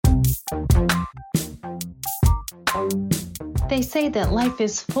They say that life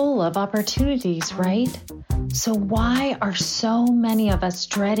is full of opportunities, right? So why are so many of us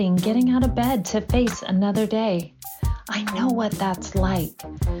dreading getting out of bed to face another day? I know what that's like.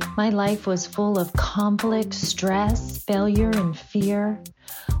 My life was full of conflict, stress, failure, and fear.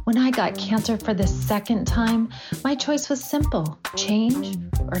 When I got cancer for the second time, my choice was simple: change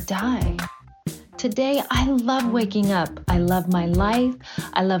or die. Today, I love waking up. I love my life.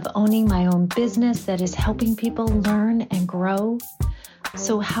 I love owning my own business that is helping people learn and grow.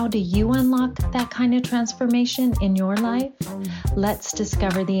 So how do you unlock that kind of transformation in your life? Let's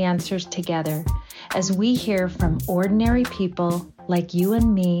discover the answers together as we hear from ordinary people like you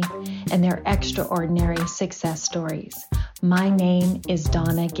and me and their extraordinary success stories. My name is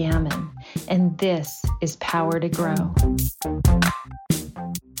Donna Gammon, and this is Power to Grow.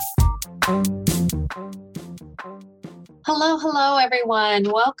 Hello, everyone.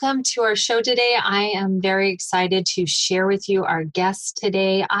 Welcome to our show today. I am very excited to share with you our guest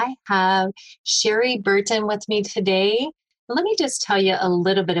today. I have Sherry Burton with me today. Let me just tell you a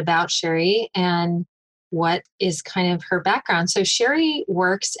little bit about Sherry and what is kind of her background. So Sherry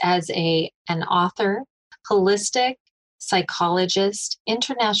works as an author, holistic psychologist,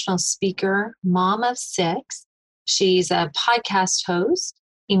 international speaker, mom of 6. She's a podcast host,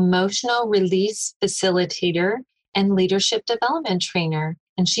 emotional release facilitator, and leadership development trainer.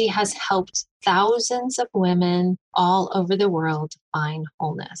 And she has helped thousands of women all over the world find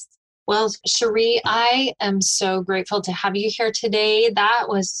wholeness. Well, Sherry, I am so grateful to have you here today. That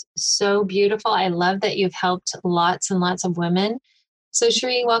was so beautiful. I love that you've helped lots and lots of women. So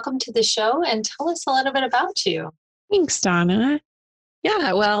Sherry, welcome to the show and tell us a little bit about you. Thanks, Donna.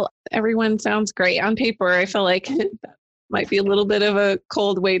 Yeah, well, everyone sounds great on paper. I feel like that might be a little bit of a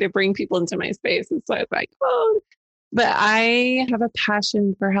cold way to bring people into my space. And so I was like, oh. But I have a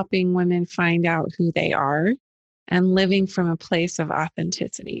passion for helping women find out who they are and living from a place of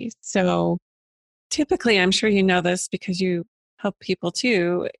authenticity. So typically, I'm sure you know this because you help people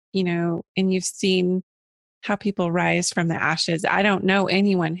too, and you've seen how people rise from the ashes. I don't know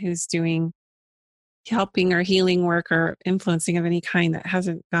anyone who's doing helping or healing work or influencing of any kind that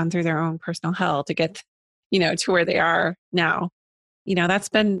hasn't gone through their own personal hell to get, to where they are now. That's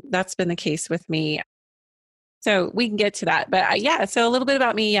been the case with me. So we can get to that. But so a little bit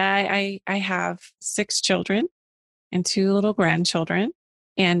about me. I have 6 children and 2 little grandchildren,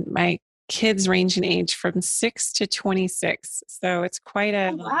 and my kids range in age from 6 to 26. So it's quite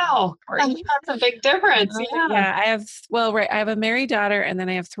a wow. That's a big difference. Yeah. I have a married daughter, and then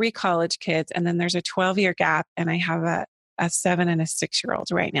I have 3 college kids, and then there's a 12-year gap, and I have a 7 and a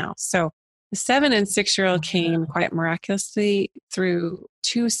 6-year-old right now. So the 7 and 6-year-old came quite miraculously through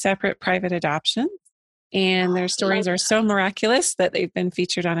 2 separate private adoptions. And their stories are so miraculous that they've been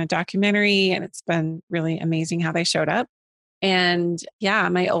featured on a documentary, and it's been really amazing how they showed up. And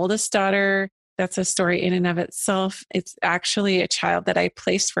my oldest daughter, that's a story in and of itself. It's actually a child that I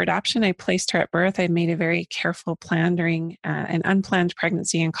placed for adoption. I placed her at birth. I made a very careful plan during an unplanned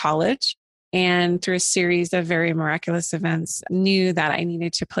pregnancy in college. And through a series of very miraculous events, knew that I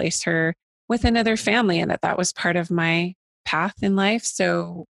needed to place her with another family and that was part of my path in life.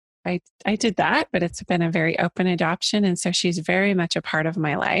 So I did that, but it's been a very open adoption. And so she's very much a part of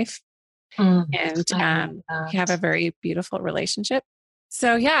my life. And we have a very beautiful relationship.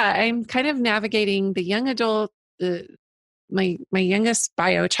 So I'm kind of navigating the young adult. My youngest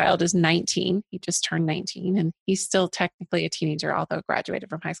bio child is 19. He just turned 19, and he's still technically a teenager, although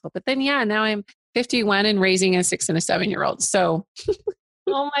graduated from high school. But then, now I'm 51 and raising a 6 and a 7-year-old. So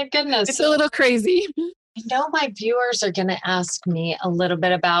oh my goodness. It's a little crazy. I know my viewers are going to ask me a little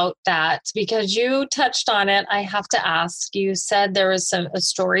bit about that because you touched on it. I have to ask, you said there was a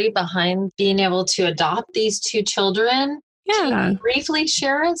story behind being able to adopt these 2 children. Yeah. Can you briefly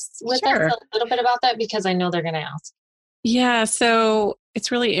share with us a little bit about that? Because I know they're going to ask. Yeah. So it's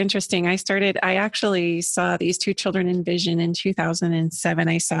really interesting. I actually saw these 2 children in vision in 2007.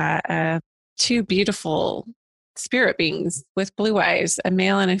 I saw 2 beautiful spirit beings with blue eyes, a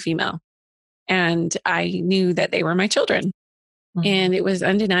male and a female. And I knew that they were my children, and it was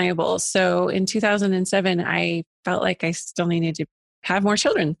undeniable. So in 2007, I felt like I still needed to have more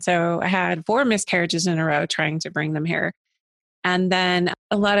children. So I had 4 miscarriages in a row trying to bring them here. And then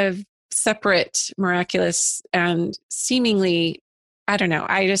a lot of separate, miraculous, and seemingly, I don't know,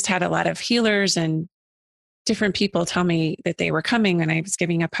 I just had a lot of healers and different people tell me that they were coming when I was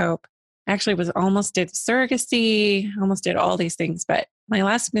giving up hope. I actually almost did surrogacy, almost did all these things, but my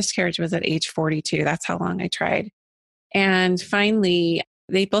last miscarriage was at age 42. That's how long I tried. And finally,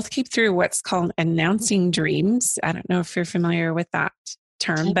 they both keep through what's called announcing dreams. I don't know if you're familiar with that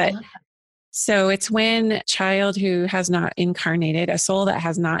term, but so it's when a child who has not incarnated, a soul that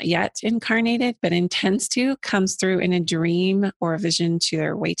has not yet incarnated, but intends to, comes through in a dream or a vision to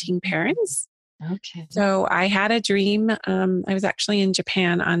their waiting parents. Okay. So I had a dream. I was actually in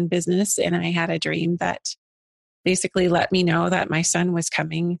Japan on business, and I had a dream that basically let me know that my son was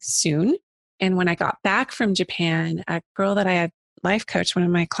coming soon. And when I got back from Japan, a girl that I had life coached, one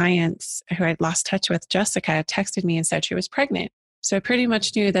of my clients who I'd lost touch with, Jessica, texted me and said she was pregnant. So I pretty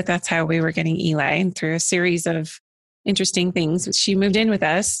much knew that that's how we were getting Eli. And through a series of interesting things, she moved in with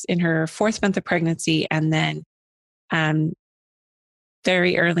us in her 4th month of pregnancy, and then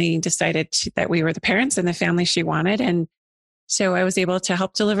very early decided that we were the parents and the family she wanted. And so I was able to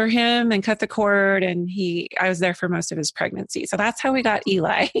help deliver him and cut the cord. And I was there for most of his pregnancy. So that's how we got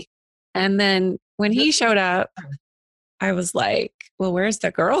Eli. And then when he showed up, I was like, well, where's the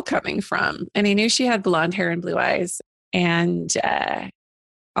girl coming from? And I knew she had blonde hair and blue eyes, and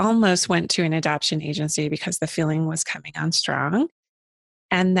almost went to an adoption agency because the feeling was coming on strong.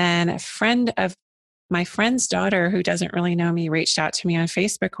 And then a friend of my friend's daughter, who doesn't really know me, reached out to me on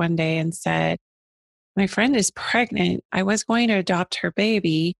Facebook one day and said, my friend is pregnant. I was going to adopt her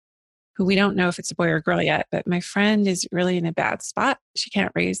baby, who we don't know if it's a boy or girl yet, but my friend is really in a bad spot. She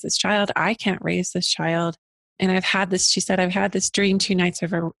can't raise this child. I can't raise this child. And she said, I've had this dream 2 nights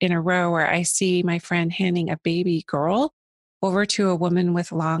in a row where I see my friend handing a baby girl over to a woman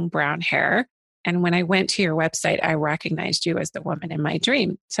with long brown hair. And when I went to your website, I recognized you as the woman in my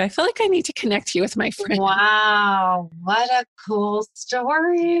dream. So I feel like I need to connect you with my friend. Wow. What a cool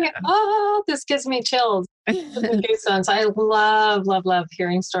story. Yeah. Oh, this gives me chills. Goosebumps. I love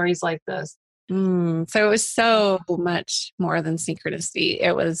hearing stories like this. So it was so much more than synchronicity.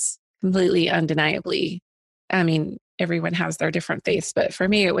 It was completely undeniably, I mean, everyone has their different faiths, but for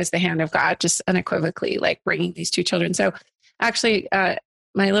me, it was the hand of God, just unequivocally, like bringing these 2 children. So actually,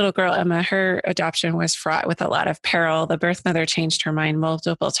 my little girl, Emma, her adoption was fraught with a lot of peril. The birth mother changed her mind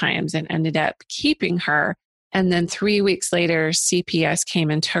multiple times and ended up keeping her. And then 3 weeks later, CPS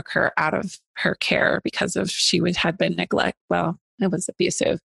came and took her out of her care because had been neglect. Well, it was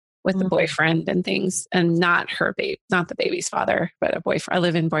abusive with the boyfriend and things, and not the baby's father, but a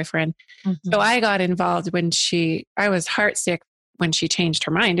live-in boyfriend. So I got involved I was heartsick when she changed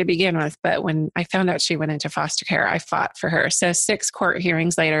her mind to begin with. But when I found out she went into foster care, I fought for her. So 6 court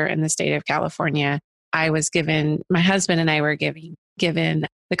hearings later in the state of California, my husband and I were given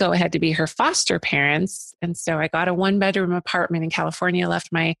the go ahead to be her foster parents. And so I got a 1-bedroom apartment in California, left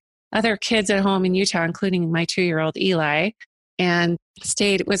my other kids at home in Utah, including my 2-year-old Eli, and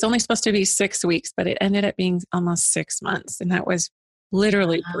stayed. It was only supposed to be 6 weeks, but it ended up being almost 6 months. And that was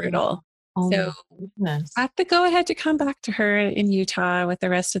literally brutal. So I had to go ahead to come back to her in Utah with the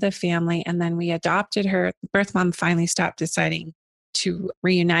rest of the family. And then we adopted her. Birth mom finally stopped deciding to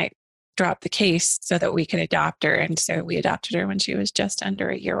reunite, drop the case so that we could adopt her. And so we adopted her when she was just under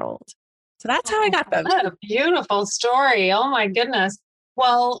a year old. So that's how I got them. What a beautiful story. Oh my goodness.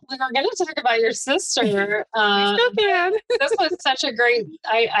 Well, we were going to talk about your sister. Still can. This was such a great,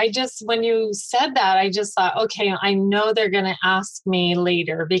 when you said that, I just thought, okay, I know they're going to ask me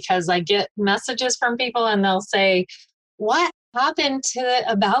later, because I get messages from people and they'll say, what happened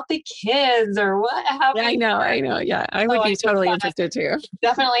about the kids, or what happened? Yeah, I know. Yeah. I would be totally interested too.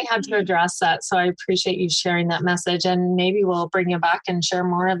 Definitely had to address that. So I appreciate you sharing that message, and maybe we'll bring you back and share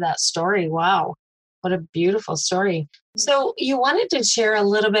more of that story. Wow. What a beautiful story. So you wanted to share a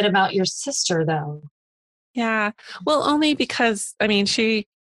little bit about your sister, though. Yeah. Well, only because, I mean, she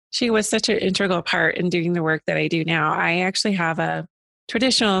was such an integral part in doing the work that I do now. I actually have a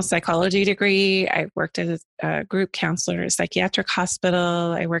traditional psychology degree. I worked as a group counselor at a psychiatric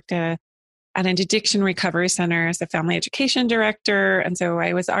hospital. I worked at an addiction recovery center as a family education director. And so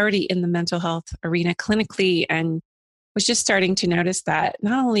I was already in the mental health arena clinically, and was just starting to notice that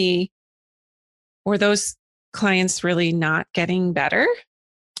not only were those clients really not getting better,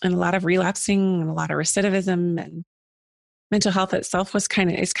 and a lot of relapsing and a lot of recidivism, and mental health itself is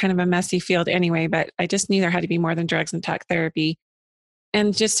kind of a messy field anyway, but I just knew there had to be more than drugs and talk therapy.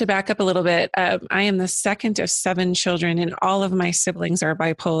 And just to back up a little bit, I am the second of 7 children, and all of my siblings are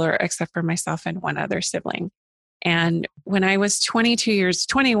bipolar except for myself and one other sibling. And when I was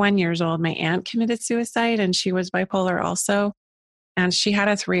 21 years old, my aunt committed suicide, and she was bipolar also. And she had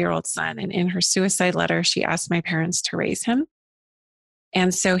a 3-year-old son. And in her suicide letter, she asked my parents to raise him.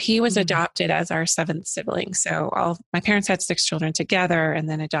 And so he was adopted as our 7th sibling. So my parents had 6 children together, and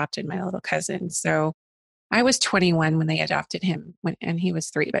then adopted my little cousin. So I was 21 when they adopted him, and he was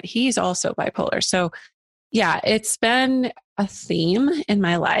 3, but he's also bipolar. So Yeah, it's been a theme in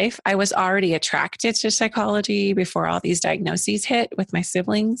my life. I was already attracted to psychology before all these diagnoses hit with my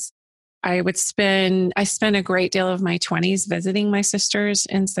siblings. I spent a great deal of my 20s visiting my sisters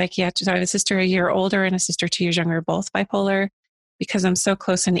in psychiatry. So I have a sister a year older and a sister 2 years younger, both bipolar. Because I'm so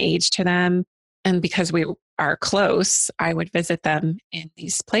close in age to them and because we are close, I would visit them in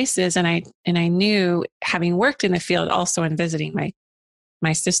these places. And I knew, having worked in the field also and visiting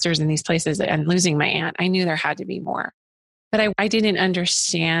my sisters in these places and losing my aunt, I knew there had to be more. But I didn't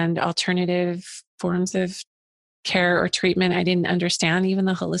understand alternative forms of care or treatment. I didn't understand even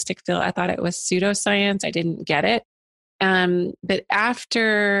the holistic field. I thought it was pseudoscience. I didn't get it. But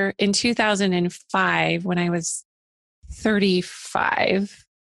after, in 2005, when I was 35,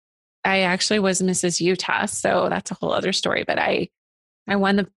 I actually was Mrs. Utah. So that's a whole other story. But I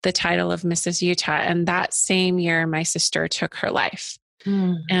won the title of Mrs. Utah. And that same year, my sister took her life.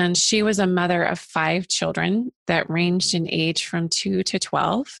 And she was a mother of 5 children that ranged in age from 2 to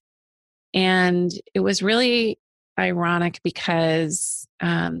 12. And it was really ironic because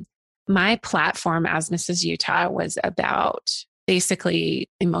my platform as Mrs. Utah was about basically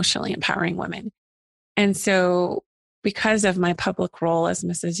emotionally empowering women. And so, because of my public role as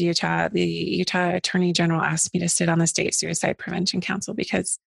Mrs. Utah, the Utah Attorney General asked me to sit on the State Suicide Prevention Council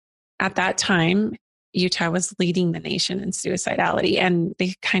because at that time, Utah was leading the nation in suicidality, and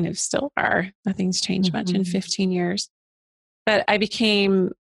they kind of still are. Nothing's changed much in 15 years. But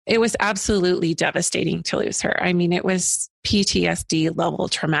it was absolutely devastating to lose her. I mean, it was PTSD level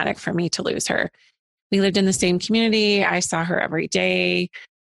traumatic for me to lose her. We lived in the same community. I saw her every day.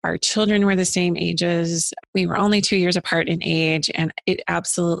 Our children were the same ages. We were only 2 years apart in age, and it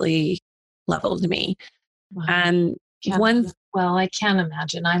absolutely leveled me. Wow. And well, I can't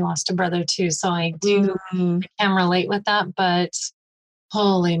imagine. I lost a brother too, so I can relate with that. But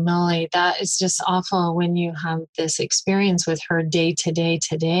holy moly, that is just awful when you have this experience with her day to day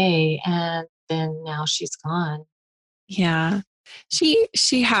today, and then now she's gone. Yeah, she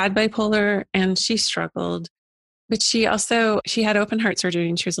had bipolar and she struggled. But she had open heart surgery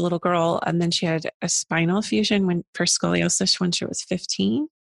when she was a little girl. And then she had a spinal fusion for scoliosis when she was 15.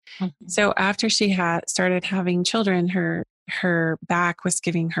 So after she had started having children, her back was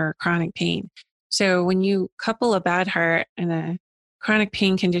giving her chronic pain. So when you couple a bad heart and a chronic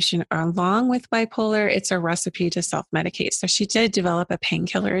pain condition along with bipolar, it's a recipe to self-medicate. So she did develop a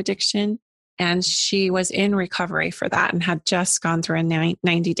painkiller addiction, and she was in recovery for that and had just gone through a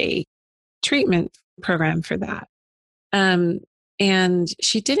 90-day treatment program for that. And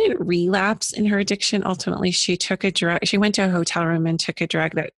she didn't relapse in her addiction. Ultimately, she took a drug. She went to a hotel room and took a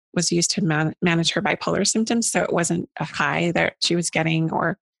drug that was used to manage her bipolar symptoms. So it wasn't a high that she was getting,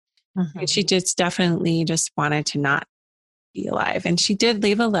 she just definitely just wanted to not be alive. And she did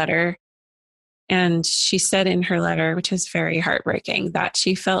leave a letter. And she said in her letter, which is very heartbreaking, that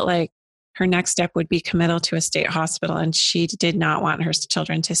she felt like her next step would be committal to a state hospital. And she did not want her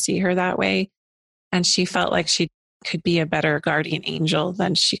children to see her that way. And she felt like she could be a better guardian angel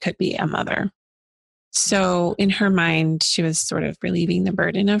than she could be a mother. So in her mind, she was sort of relieving the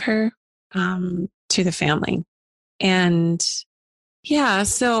burden of her to the family. And yeah,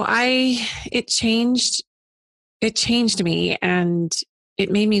 so it changed me, and it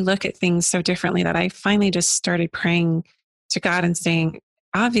made me look at things so differently that I finally just started praying to God and saying,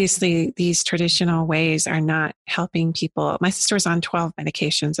 obviously these traditional ways are not helping people. My sister was on 12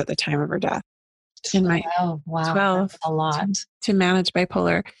 medications at the time of her death. 12, wow, 12, a lot to manage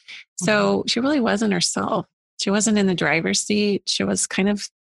bipolar. So she really wasn't herself. She wasn't in the driver's seat. She was kind of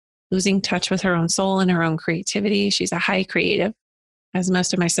losing touch with her own soul and her own creativity. She's a high creative, as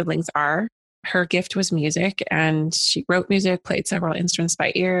most of my siblings are. Her gift was music, and she wrote music, played several instruments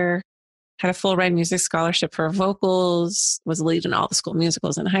by ear, had a full ride music scholarship for vocals, was lead in all the school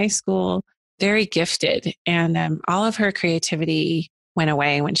musicals in high school, very gifted. And all of her creativity went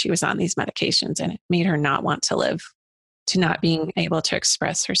away when she was on these medications, and it made her not want to live, to not being able to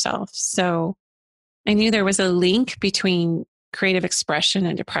express herself. So I knew there was a link between creative expression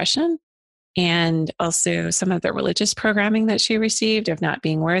and depression, and also some of the religious programming that she received of not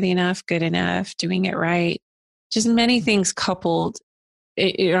being worthy enough, good enough, doing it right. Just many things compounded,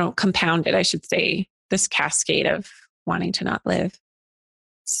 I should say, this cascade of wanting to not live.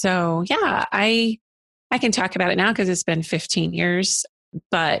 So yeah, I can talk about it now because it's been 15 years,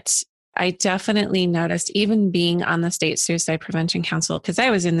 but I definitely noticed, even being on the State Suicide Prevention Council, because I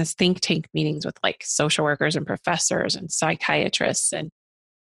was in this think tank meetings with like social workers and professors and psychiatrists and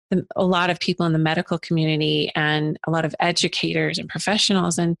a lot of people in the medical community and a lot of educators and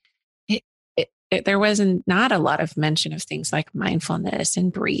professionals. And there was not a lot of mention of things like mindfulness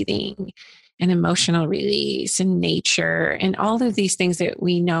and breathing and emotional release and nature and all of these things that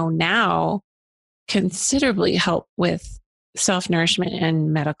we know now considerably help with self-nourishment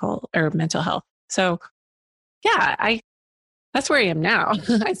and medical or mental health. So yeah, that's where I am now.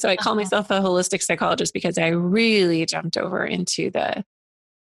 So I call myself a holistic psychologist because I really jumped over into the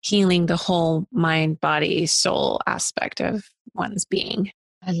healing the whole mind, body, soul aspect of one's being.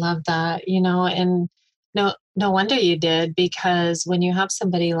 I love that, and no wonder you did, because when you have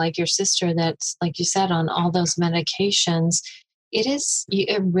somebody like your sister that's, like you said, on all those medications,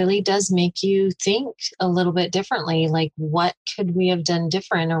 it really does make you think a little bit differently. Like, what could we have done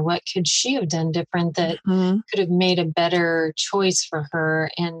different, or what could she have done different that could have made a better choice for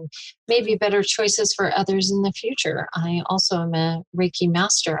her and maybe better choices for others in the future? I also am a Reiki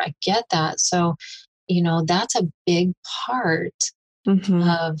master. I get that. So, that's a big part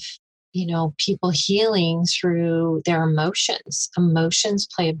of, people healing through their emotions. Emotions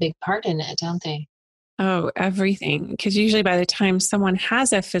play a big part in it, don't they? Oh, everything. Because usually by the time someone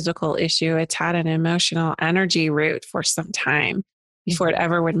has a physical issue, it's had an emotional energy root for some time before it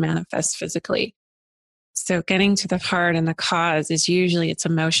ever would manifest physically. So getting to the heart and the cause is usually it's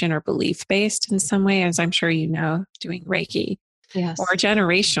emotion or belief based in some way, as I'm sure you know, doing Reiki. Yes. Or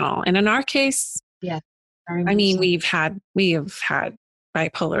generational. And in our case, yeah, I mean, we have had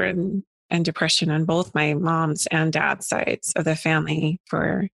bipolar and depression on both my mom's and dad's sides of the family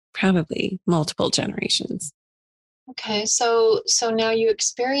for probably multiple generations. Okay, so now you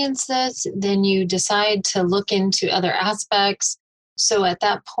experience this, then you decide to look into other aspects. So at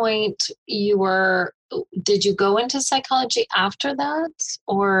that point, did you go into psychology after that,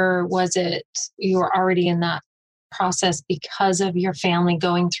 or was it you were already in that process because of your family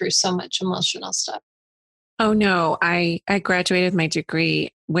going through so much emotional stuff? Oh no, I graduated my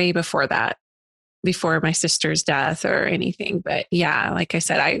degree way before that, before my sister's death or anything. But yeah, like I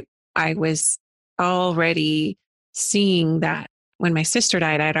said, I was already seeing that when my sister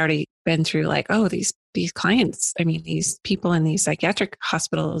died, I'd already been through like, oh, these clients, I mean, these people in these psychiatric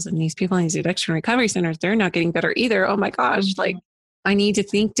hospitals and these people in these addiction recovery centers, they're not getting better either. Oh my gosh, like I need to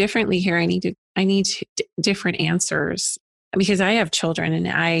think differently here. I need different answers because I have children and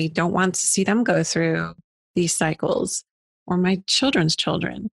I don't want to see them go through these cycles or my children's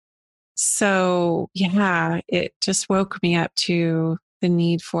children. So yeah, it just woke me up to the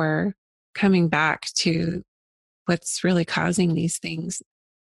need for coming back to what's really causing these things.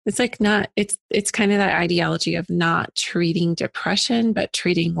 It's like it's kind of that ideology of not treating depression, but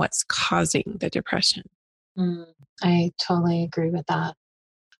treating what's causing the depression. I totally agree with that.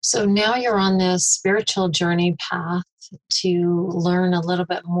 So now you're on this spiritual journey path to learn a little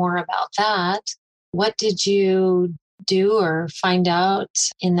bit more about that. What did you do or find out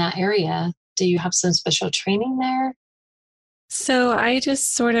in that area? Do you have some special training there? So I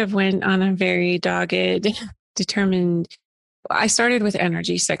just sort of went on a very dogged, determined. I started with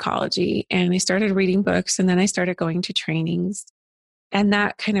energy psychology and I started reading books and then I started going to trainings. And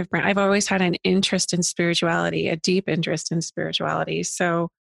that kind of, I've always had an interest in spirituality, a deep interest in spirituality. So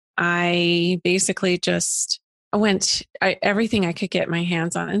I basically just everything I could get my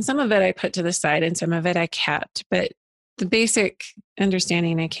hands on. And some of it I put to the side and some of it I kept. But the basic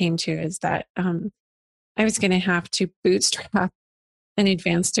understanding I came to is that I was going to have to bootstrap an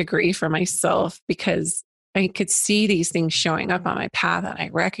advanced degree for myself because I could see these things showing up on my path and I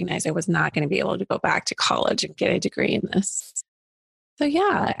recognized I was not going to be able to go back to college and get a degree in this. So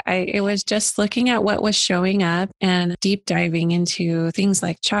yeah, it was just looking at what was showing up and deep diving into things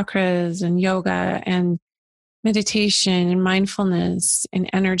like chakras and yoga and meditation and mindfulness and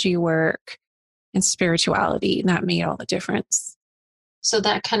energy work and spirituality. And that made all the difference. So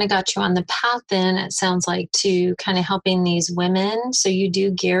that kind of got you on the path then, it sounds like, to kind of helping these women. So you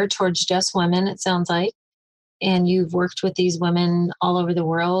do gear towards just women, it sounds like. And you've worked with these women all over the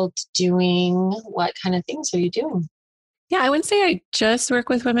world doing what kind of things are you doing? Yeah, I wouldn't say I just work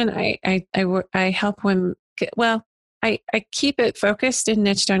with women. I help women. Well, I keep it focused and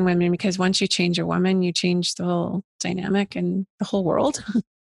niched on women because once you change a woman, you change the whole dynamic and the whole world,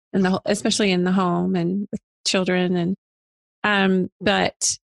 and especially in the home and with children.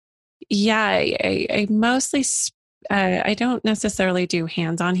 But yeah, I mostly I don't necessarily do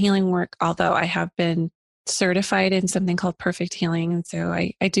hands-on healing work, although I have been certified in something called Perfect Healing, and so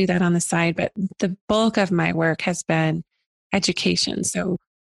I do that on the side. But the bulk of my work has been education. So,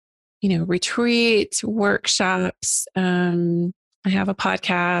 retreats, workshops. I have a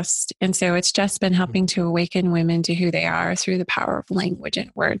podcast. And so it's just been helping to awaken women to who they are through the power of language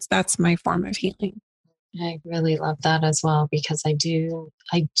and words. That's my form of healing. I really love that as well, because I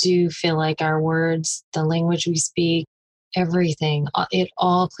do feel like our words, the language we speak, everything. It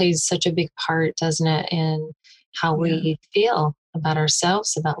all plays such a big part, doesn't it, in how we feel about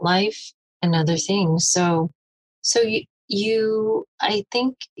ourselves, about life, and other things. So I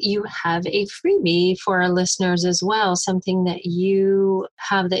think you have a freebie for our listeners as well, something that you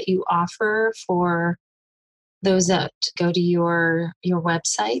have that you offer for those that go to your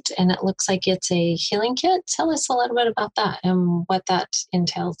website, and it looks like it's a healing kit. Tell us a little bit about that and what that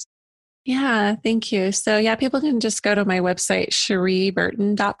entails. Yeah, thank you. So people can just go to my website,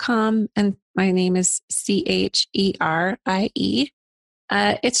 CherieBurton.com, and my name is Cherie.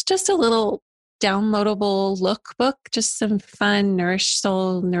 It's just a little downloadable lookbook, just some fun,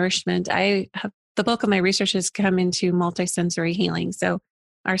 soul nourishment. The bulk of my research has come into multisensory healing. So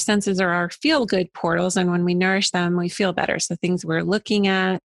our senses are our feel-good portals, and when we nourish them, we feel better. So things we're looking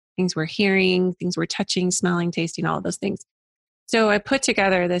at, things we're hearing, things we're touching, smelling, tasting, all of those things. So I put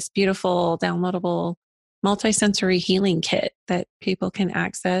together this beautiful, downloadable, multisensory healing kit that people can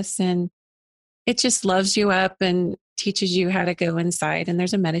access, and it just loves you up and teaches you how to go inside. And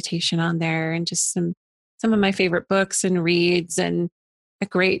there's a meditation on there, and just some of my favorite books and reads, and a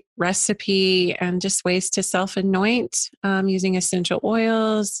great recipe, and just ways to self-anoint using essential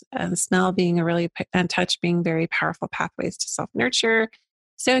oils, and smell being and touch being very powerful pathways to self-nurture.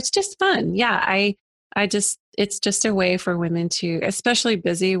 So it's just fun. Yeah, it's just a way for women to, especially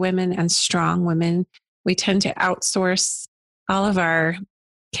busy women and strong women, we tend to outsource all of our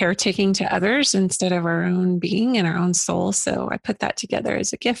caretaking to others instead of our own being and our own soul. So I put that together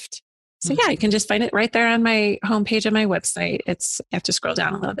as a gift. So you can just find it right there on my homepage of my website. You have to scroll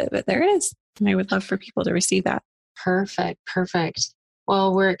down a little bit, but there it is. And I would love for people to receive that. Perfect.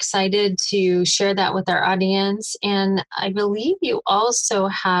 Well, we're excited to share that with our audience. And I believe you also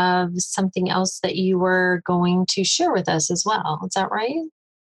have something else that you were going to share with us as well. Is that right?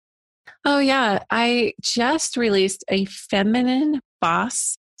 Oh, yeah. I just released a feminine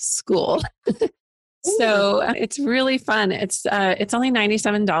boss school. So it's really fun. It's only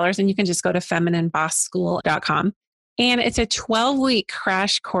 $97, and you can just go to femininebossschool.com. And it's a 12-week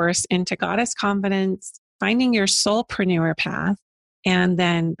crash course into goddess confidence, finding your soulpreneur path, and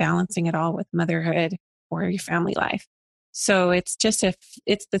then balancing it all with motherhood or your family life. So it's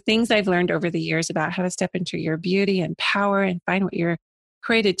the things I've learned over the years about how to step into your beauty and power and find what you're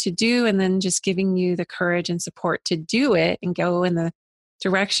created to do, and then just giving you the courage and support to do it and go in the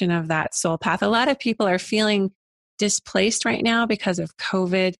direction of that soul path. A lot of people are feeling displaced right now because of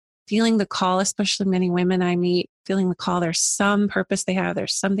COVID, feeling the call, especially many women I meet, feeling the call. There's some purpose they have,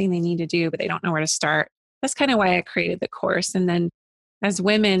 there's something they need to do, but they don't know where to start. That's kind of why I created the course. And then as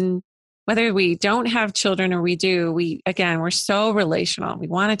women, whether we don't have children or we do, we're so relational. We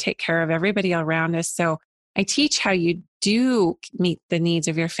want to take care of everybody around us. So I teach how you do meet the needs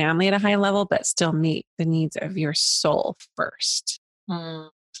of your family at a high level, but still meet the needs of your soul first.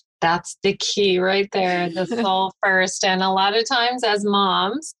 That's the key right there, the soul first. And a lot of times as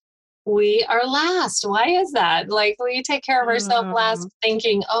moms, we are last. Why is that? Like, we take care of ourselves last,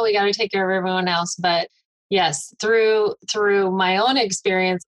 thinking, we got to take care of everyone else. But yes, through my own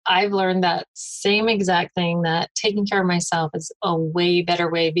experience, I've learned that same exact thing, that taking care of myself is a way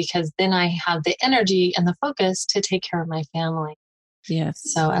better way, because then I have the energy and the focus to take care of my family. Yes.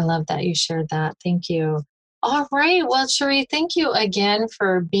 So I love that you shared that. Thank you. All right. Well, Cherie, thank you again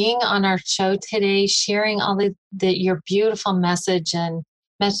for being on our show today, sharing all your beautiful message and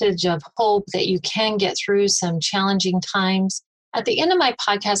message of hope that you can get through some challenging times. At the end of my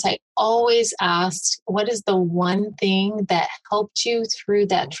podcast, I always ask, what is the one thing that helped you through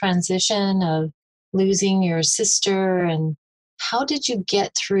that transition of losing your sister, and how did you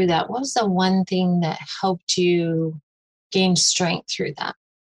get through that? What was the one thing that helped you gain strength through that?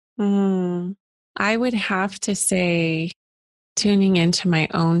 I would have to say tuning into my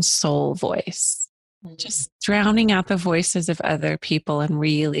own soul voice, just drowning out the voices of other people and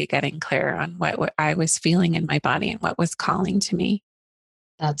really getting clear on what I was feeling in my body and what was calling to me.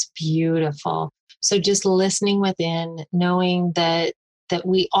 That's beautiful. So just listening within, knowing that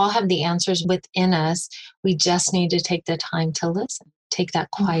we all have the answers within us. We just need to take the time to listen, take that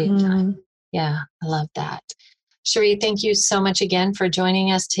quiet time. Yeah, I love that. Cherie, thank you so much again for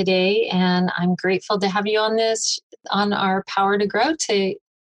joining us today. And I'm grateful to have you on our Power to Grow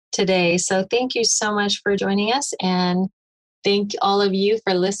today. So thank you so much for joining us. And thank all of you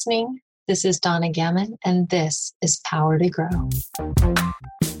for listening. This is Donna Gammon, and this is Power to Grow.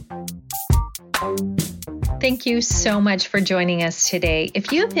 Thank you so much for joining us today.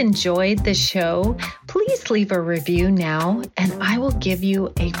 If you have enjoyed the show, please leave a review now, and I will give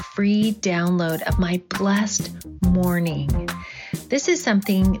you a free download of my Blessed Morning. This is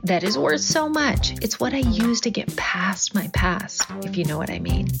something that is worth so much. It's what I use to get past my past, if you know what I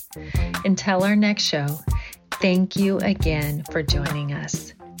mean. Until our next show, thank you again for joining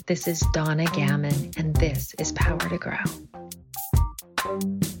us. This is Donna Gammon, and this is Power to Grow.